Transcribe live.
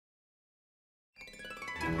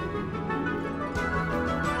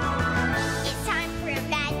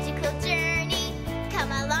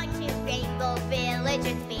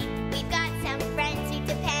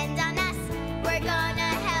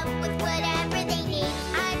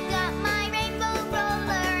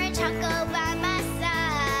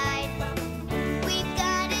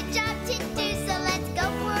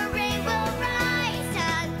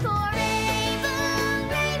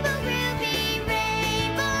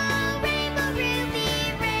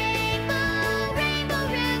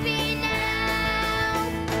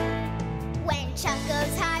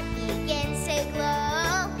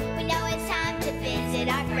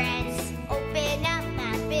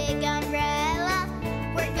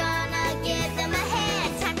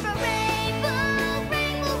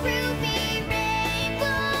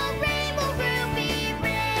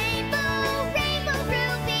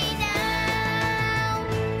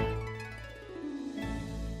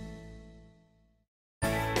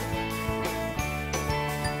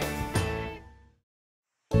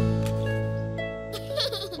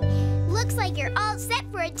like you're all set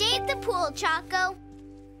for a day at the pool, Choco.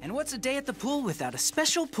 And what's a day at the pool without a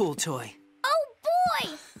special pool toy? Oh, boy!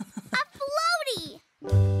 A floaty!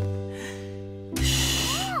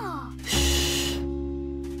 Oh.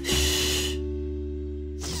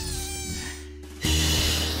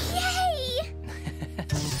 Yay!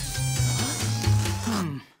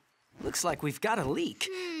 Looks like we've got a leak.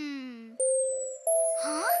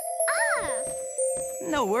 Huh? Ah!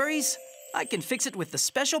 No worries. I can fix it with the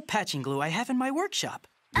special patching glue I have in my workshop.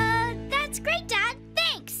 That's great, Dad.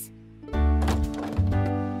 Thanks.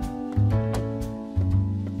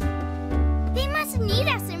 They must need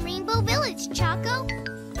us in Rainbow Village, Choco.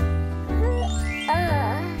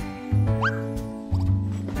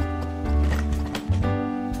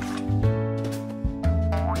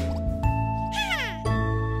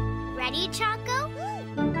 Ready, Choco?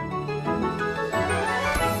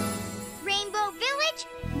 Rainbow Village,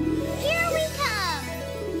 here we come!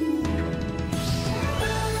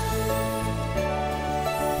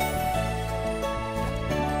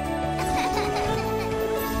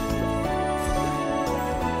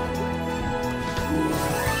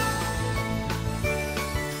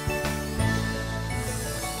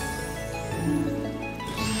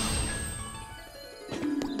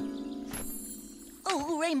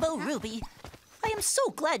 Oh, Rainbow Ruby, I am so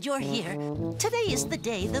glad you're here. Today is the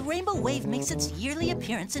day the Rainbow Wave makes its yearly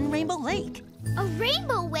appearance in Rainbow Lake. A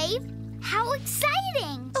rainbow wave? How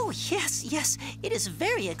exciting! Oh, yes, it is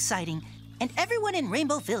very exciting. And everyone in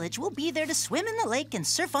Rainbow Village will be there to swim in the lake and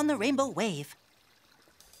surf on the Rainbow Wave.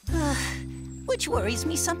 Which worries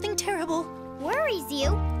me something terrible. Worries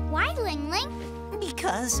you? Why, Ling Ling?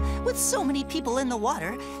 Because with so many people in the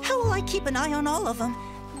water, how will I keep an eye on all of them?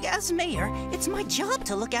 As mayor, it's my job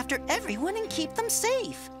to look after everyone and keep them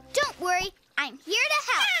safe. Don't worry, I'm here to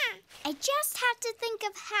help. I just have to think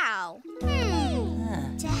of how.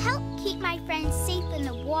 To help keep my friends safe in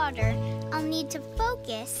the water, I'll need to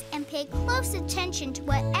focus and pay close attention to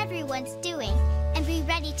what everyone's doing and be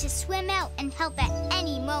ready to swim out and help at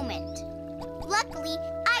any moment. Luckily,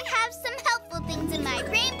 I have some helpful things in my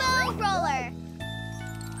rainbow roller.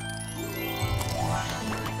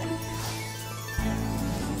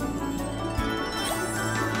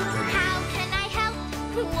 How can I help?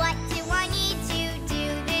 What do I need to do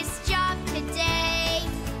this job today?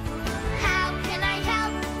 How can I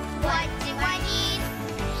help? What do I need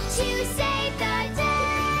to save the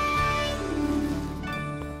day?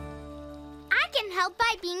 I can help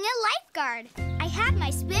by being a lifeguard. I have my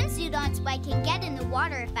swimsuit on so I can get in the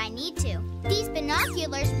water if I need to. These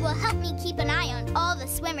binoculars will help me keep an eye on all the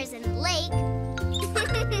swimmers in the lake.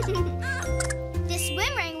 This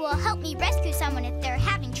swim ring will help me rescue someone if they're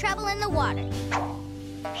having trouble in the water.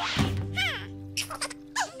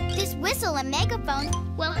 This whistle and megaphone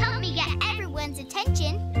will help me get everyone's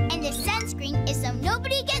attention, and this sunscreen is so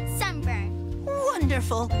nobody gets sunburned.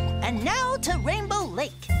 Wonderful. And now to Rainbow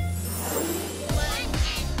Lake. 1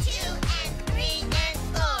 and 2 and 3 and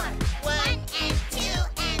 4. 1 and 2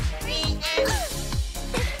 and 3 and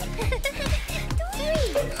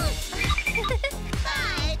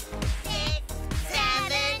 5, 6,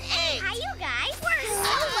 7, 8. Hi, you guys. We're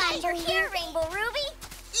so glad you're here, Rainbow Ruby.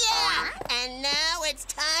 Yeah! And now it's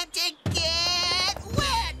time to get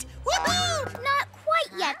wet! Woohoo! Not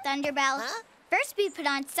quite yet, Thunderbell. Huh? First, we put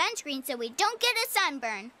on sunscreen so we don't get a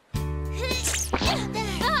sunburn.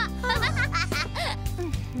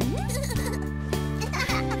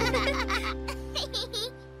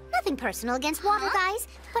 Nothing personal against water, guys,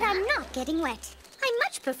 but I'm not getting wet. I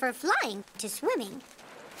much prefer flying to swimming.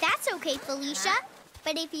 That's okay, Felicia.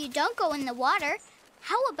 But if you don't go in the water,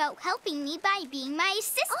 how about helping me by being my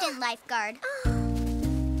assistant lifeguard?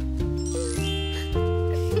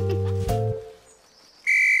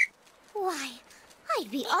 Why,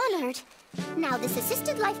 I'd be honored. Now this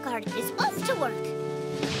assistant lifeguard is off to work.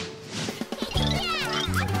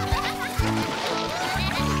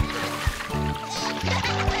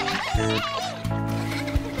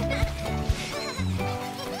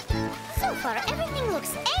 So far, everything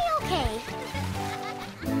looks A-okay.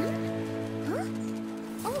 Huh?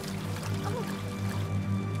 Oh.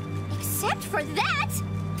 Except for that!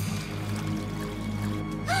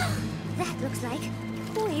 That looks like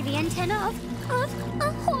wavy antenna of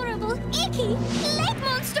a horrible, icky lake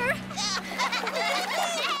monster!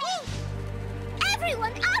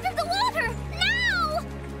 Everyone out of the water! Now!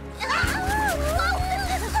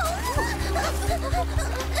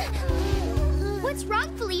 What's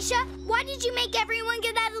wrong, Felicia? Why did you make everyone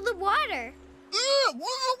get out of the water?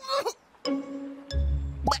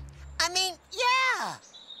 But, I mean, yeah!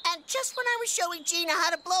 And just when I was showing Gina how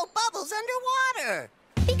to blow bubbles underwater.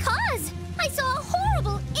 Because I saw a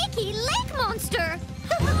horrible, icky icky lake monster!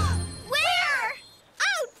 Where?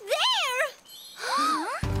 Out there!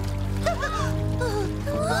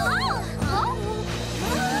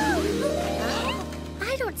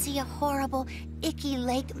 I don't see a horrible, icky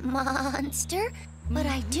lake monster, but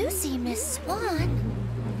I do see Miss Swan.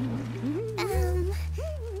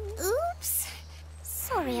 Oops.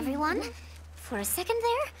 Sorry, everyone. For a second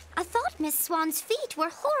there, I thought Miss Swan's feet were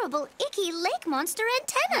horrible, icky lake monster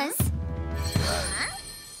antennas. Huh?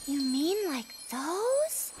 You mean like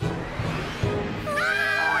those?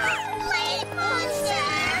 Lake monster!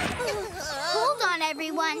 Hold on,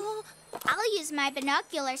 everyone. I'll use my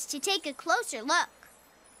binoculars to take a closer look.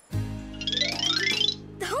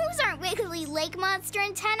 Those aren't wiggly lake monster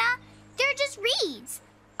antenna. They're just reeds,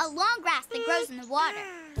 a long grass that grows in the water.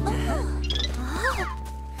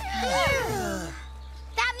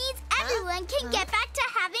 That means everyone can get back to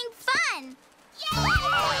having fun.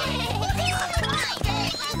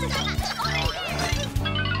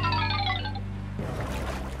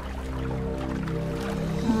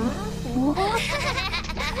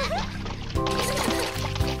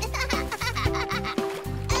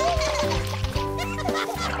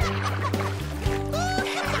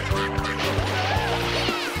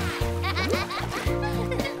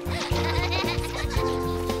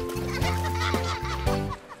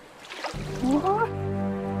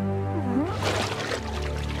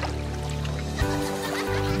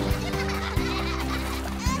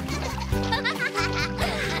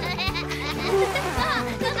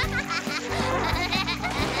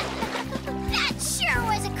 That sure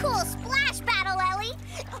was a cool splash battle, Ellie.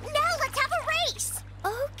 Now let's have a race.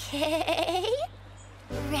 Okay.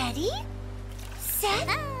 Ready, set,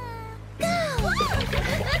 go!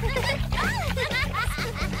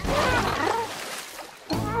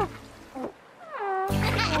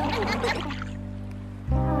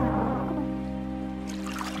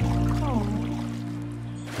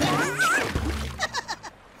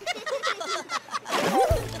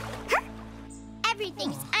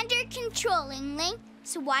 Everything's under control, Ling Ling.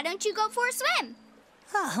 So why don't you go for a swim?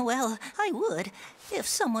 Well, I would, if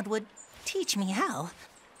someone would teach me how.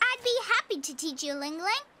 I'd be happy to teach you, Ling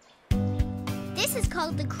Ling. This is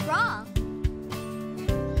called the crawl.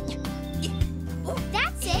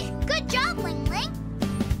 That's it. Good job, Ling Ling.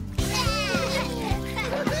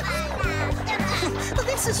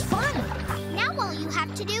 This is fun. Now all you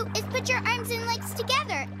have to do is put your arms and legs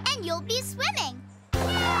together, and you'll be swimming.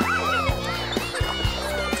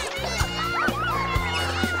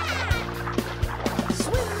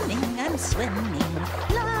 Swimming and swimming.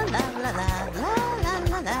 La la la la la la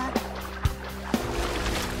la la.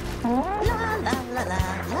 La la la la la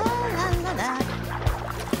la la la.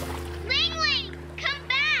 Ling Ling, come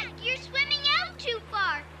back. You're swimming out too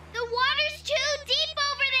far. The water's too deep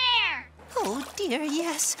over there. Oh dear,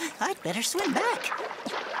 yes. I'd better swim back.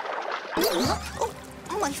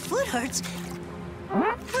 Oh, my foot hurts.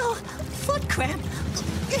 Oh, foot cramp.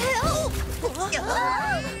 Help!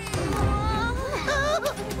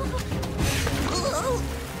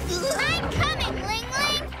 I'm coming, Ling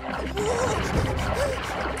Ling.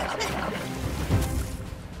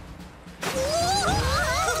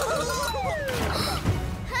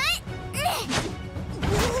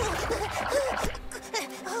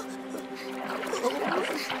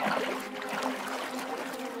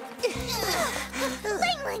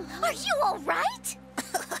 Ling Ling, are you all right?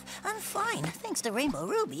 I'm fine, thanks to Rainbow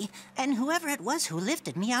Ruby and whoever it was who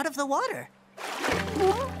lifted me out of the water.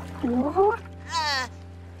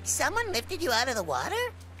 Someone lifted you out of the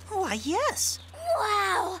water? Why, yes.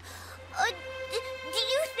 Wow. Do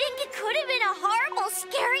you think it could have been a horrible,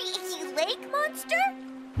 scary, icky lake monster?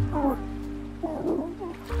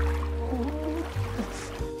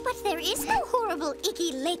 But there is no horrible,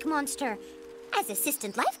 icky lake monster. As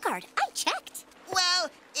assistant lifeguard, I checked. Well,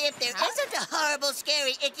 if there isn't a horrible,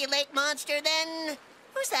 scary, icky lake monster, then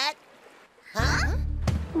who's that? Huh?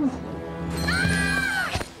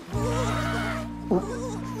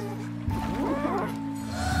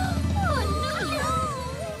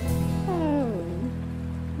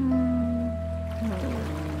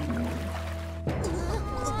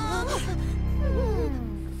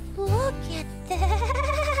 Look at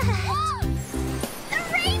that! The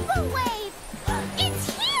rainbow wave! It's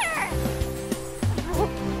here!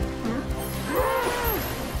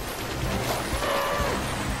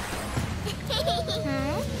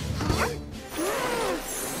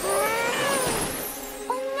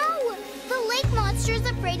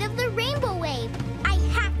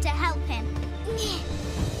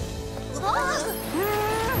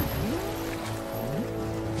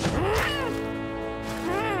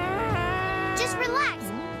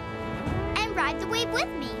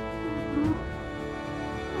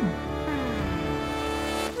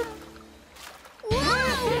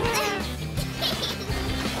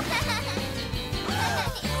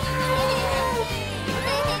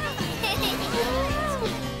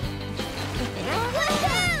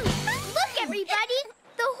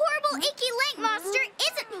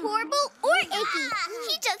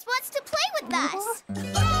 He just wants to play with us.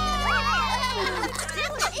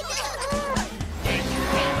 Thank you,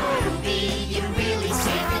 Rainbow Ruby, you really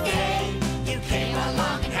saved the day. You came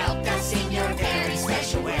along and helped us in your very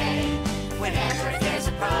special way. Whenever there's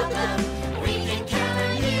a problem, we can count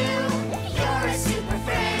on you. You're a super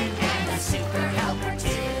friend and a super helper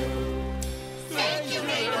too. Thank you,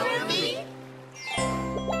 Rainbow Ruby.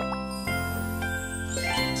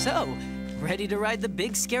 So, ready to ride the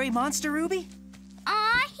big scary monster, Ruby?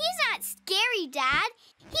 Aw, he's not scary, Dad.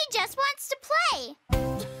 He just wants to play.